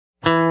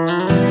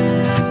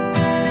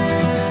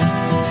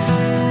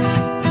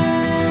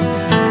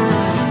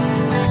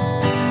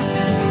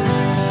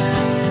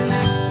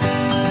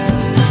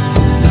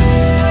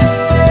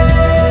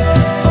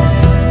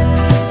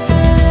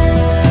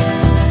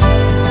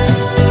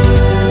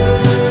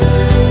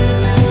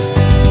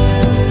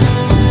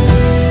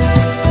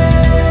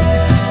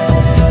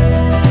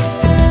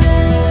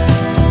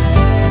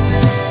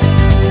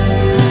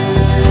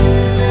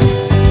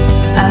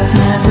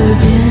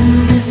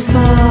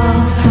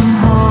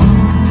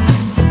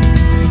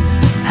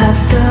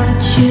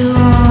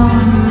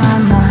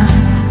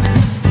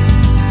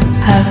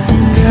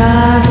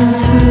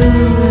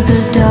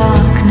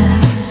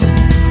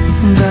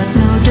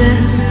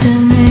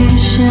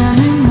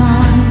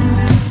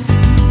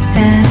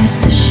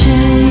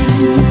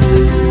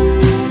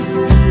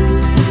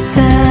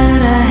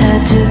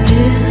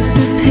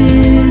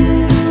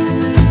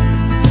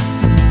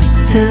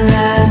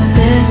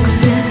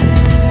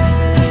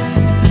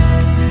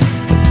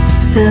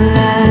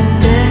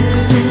last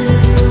exit.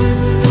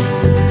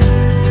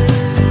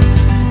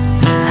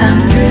 I'm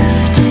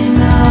drifting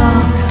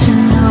off to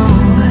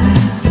nowhere.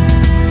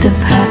 The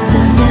past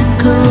an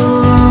echo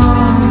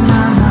on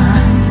my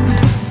mind.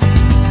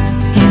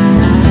 In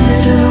the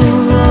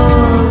middle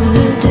of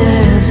the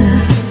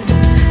desert,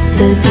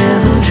 the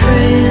devil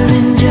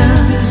trailing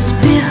just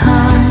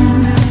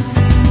behind.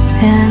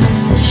 And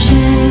it's a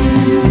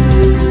shame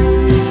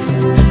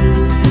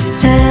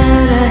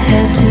that I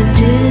had to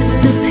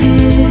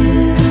disappear.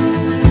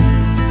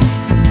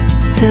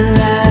 The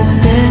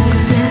last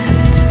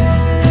exit,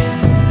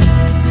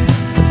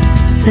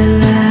 the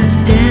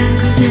last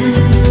exit.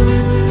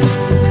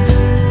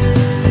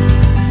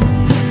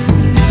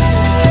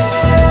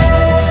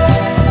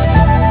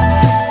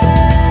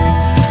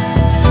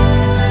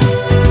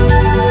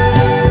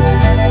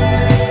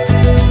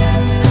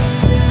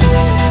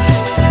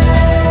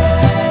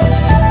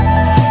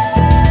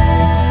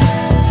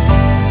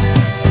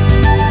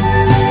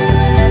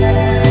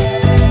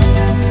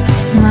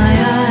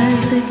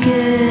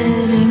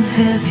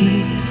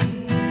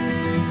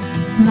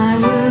 My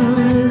will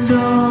is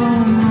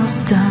almost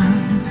done.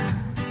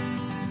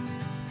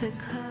 The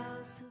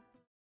clouds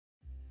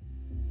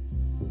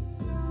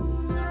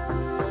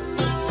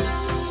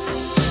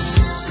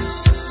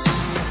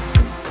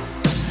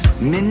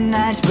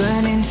Midnight's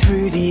burning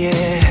through the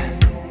air,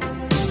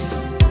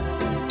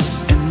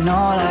 and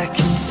all I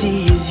can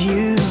see is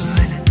you.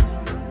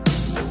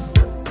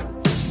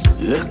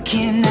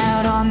 Looking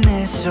out on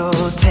this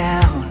old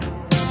town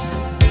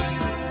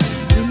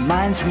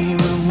reminds me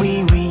when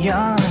we were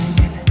young.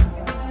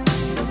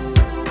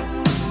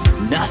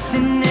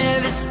 Nothing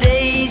ever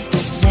stays the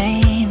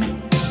same.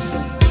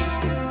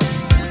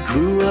 We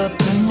grew up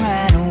and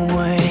ran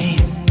away.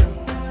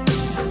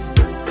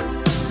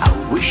 I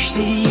wish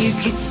that you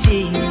could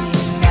see me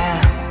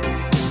now.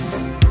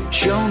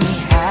 Show me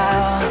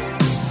how.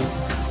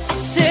 I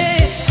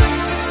said,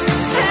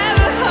 have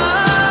a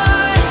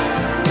heart.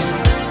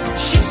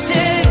 She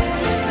said,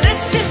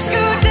 let's just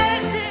go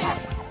dancing.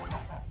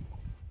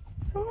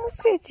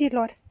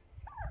 Frumuseților!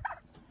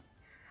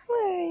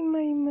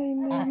 Măi.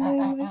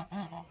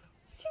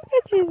 Ce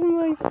faceți,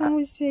 măi,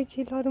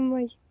 frumuseților,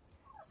 măi?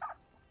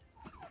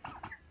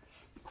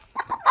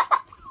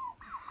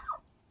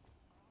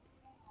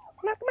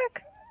 Mac.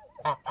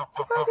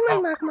 Ce faci, măi,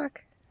 Mac?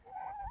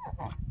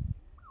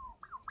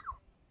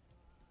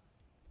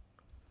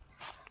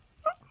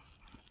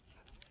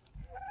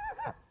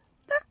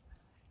 Da?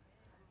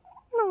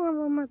 Nu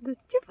m-am adus.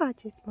 Ce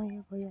faceți,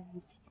 măi, voi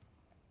aici?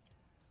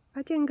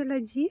 Facem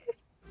gălăgie?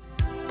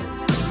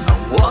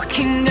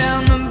 Walking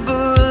down the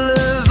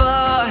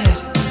boulevard,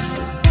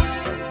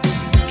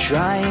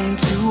 trying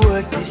to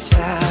work this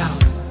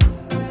out.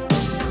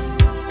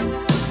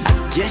 I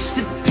guess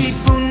the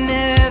people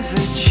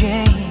never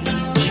change,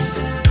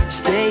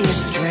 stay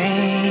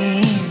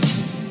estranged.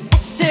 I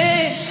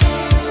said,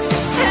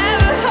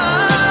 have a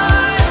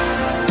heart.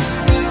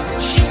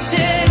 She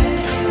said,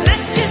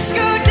 let's just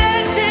go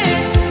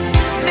dancing,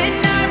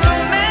 midnight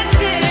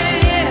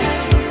romancing, yeah.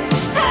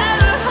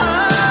 Have a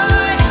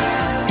heart.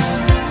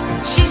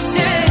 She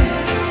said,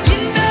 you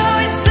know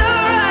it's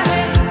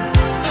alright,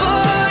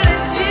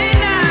 falling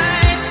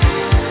tonight.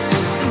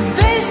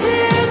 There's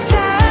still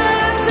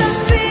time to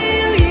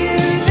feel you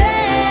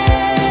there.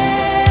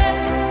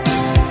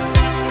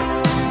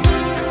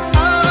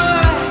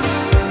 Alright,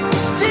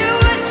 do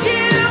what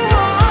you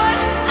want,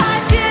 I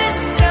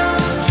just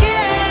don't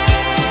care.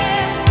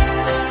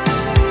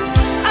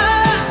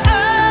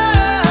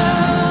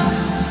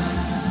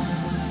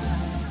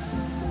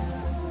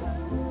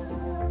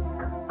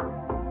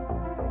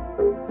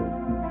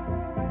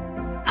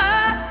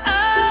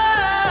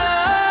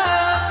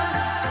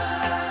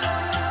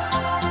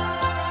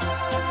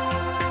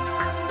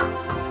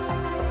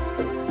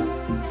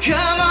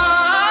 Come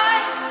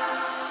on,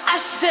 I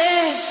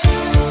said,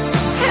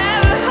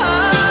 have a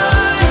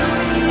heart.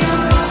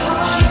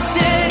 She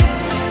said,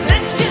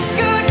 let's just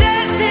go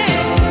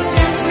dancing,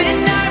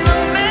 midnight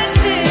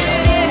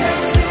romancing, yeah.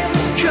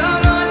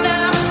 Come on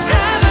now,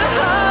 have a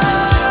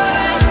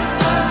heart.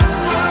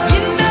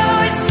 You know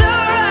it's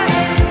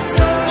alright,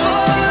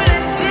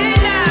 falling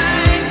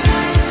tonight.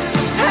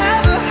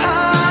 Have a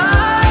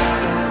heart.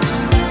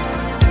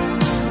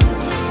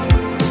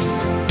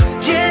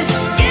 Just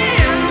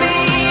give me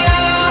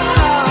your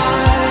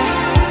heart.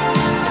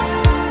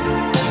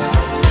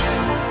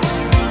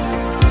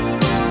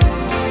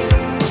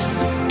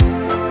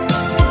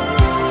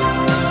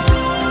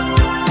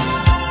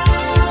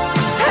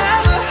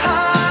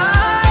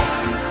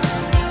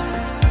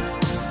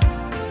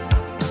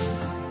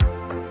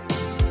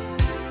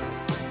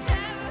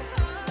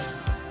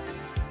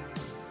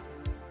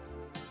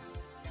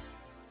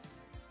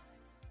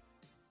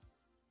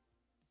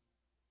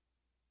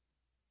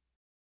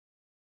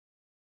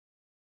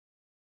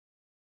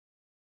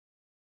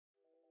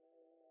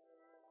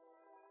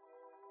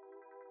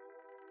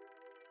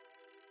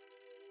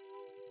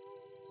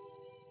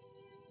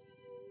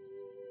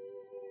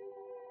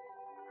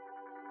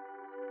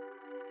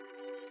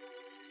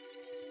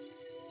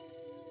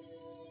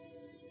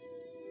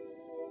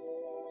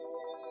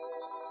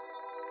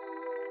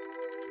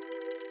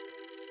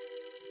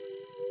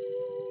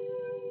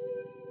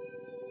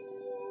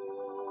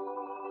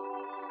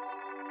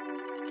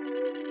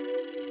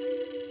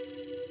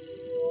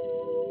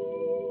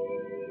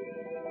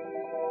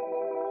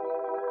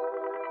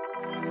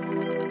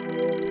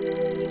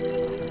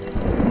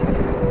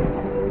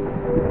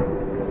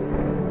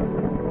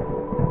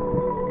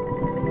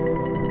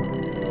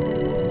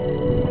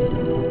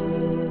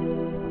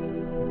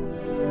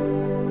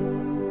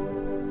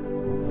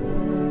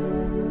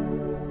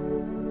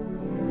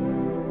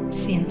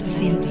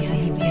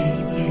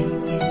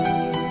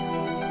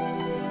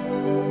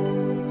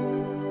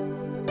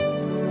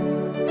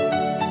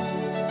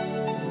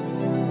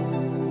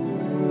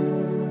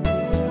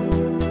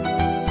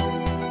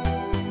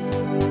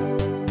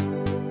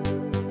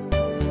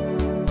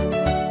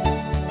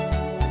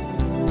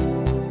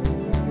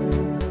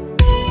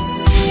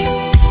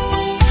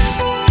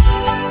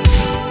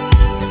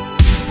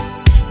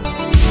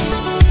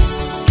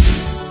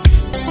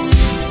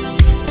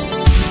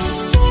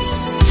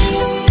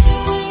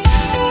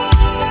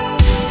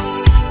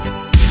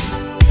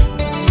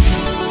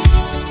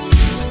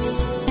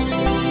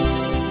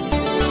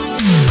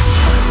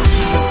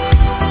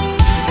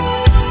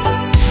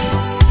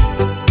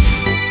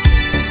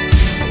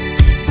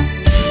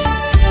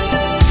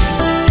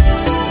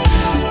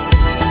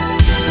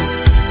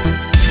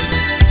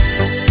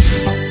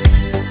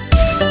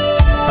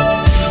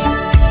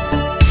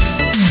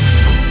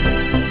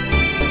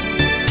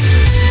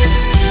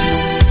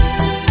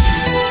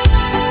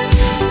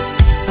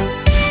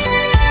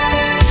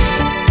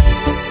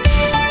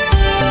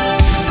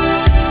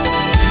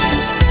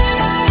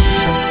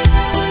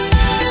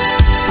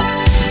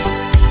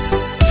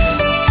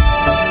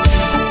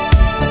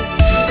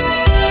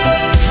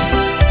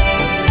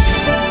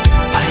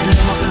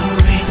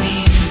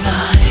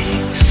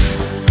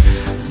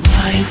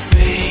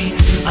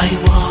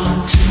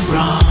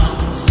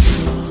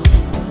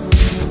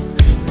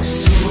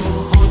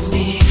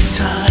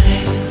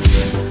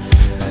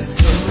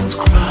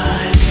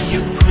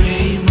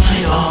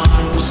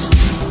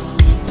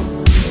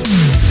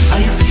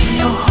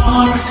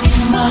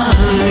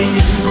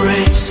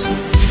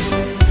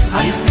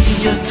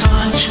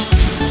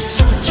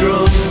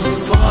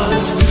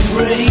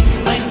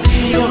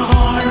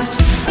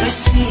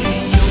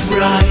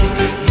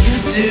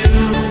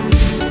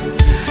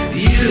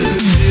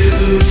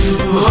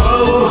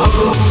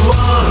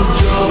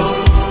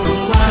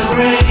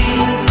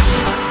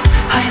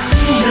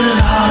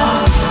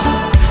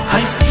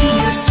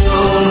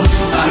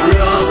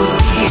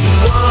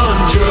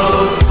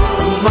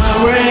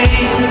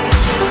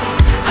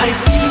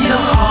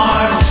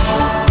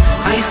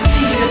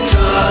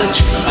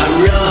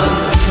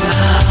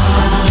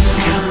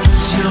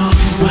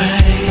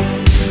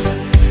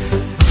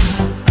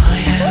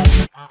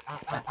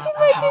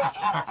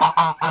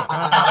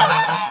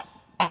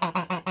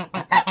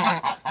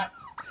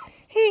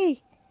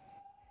 Hei!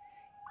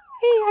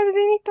 Hei, ați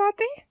venit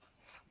toate?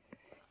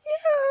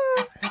 Ia!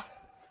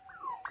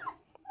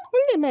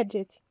 Unde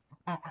mergeți?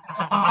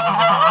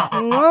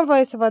 Nu am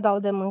voie să vă dau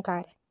de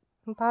mâncare.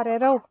 Îmi pare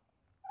rău.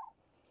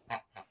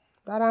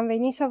 Dar am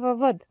venit să vă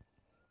văd.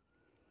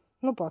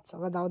 Nu pot să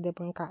vă dau de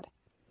mâncare.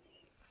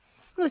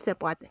 Nu se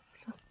poate.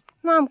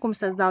 Nu am cum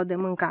să-ți dau de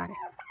mâncare.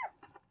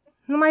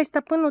 Numai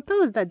stăpânul tău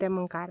îți dă de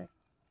mâncare.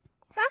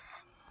 Da?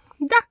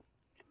 Da.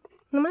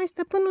 Numai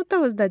stăpânul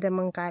tău îți dă de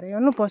mâncare. Eu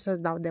nu pot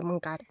să-ți dau de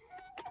mâncare.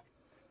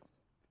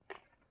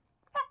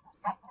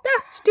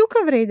 Da, știu că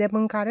vrei de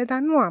mâncare, dar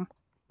nu am.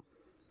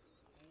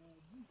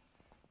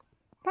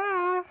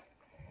 Pa!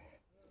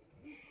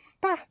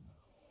 Pa!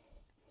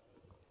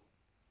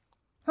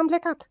 Am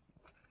plecat.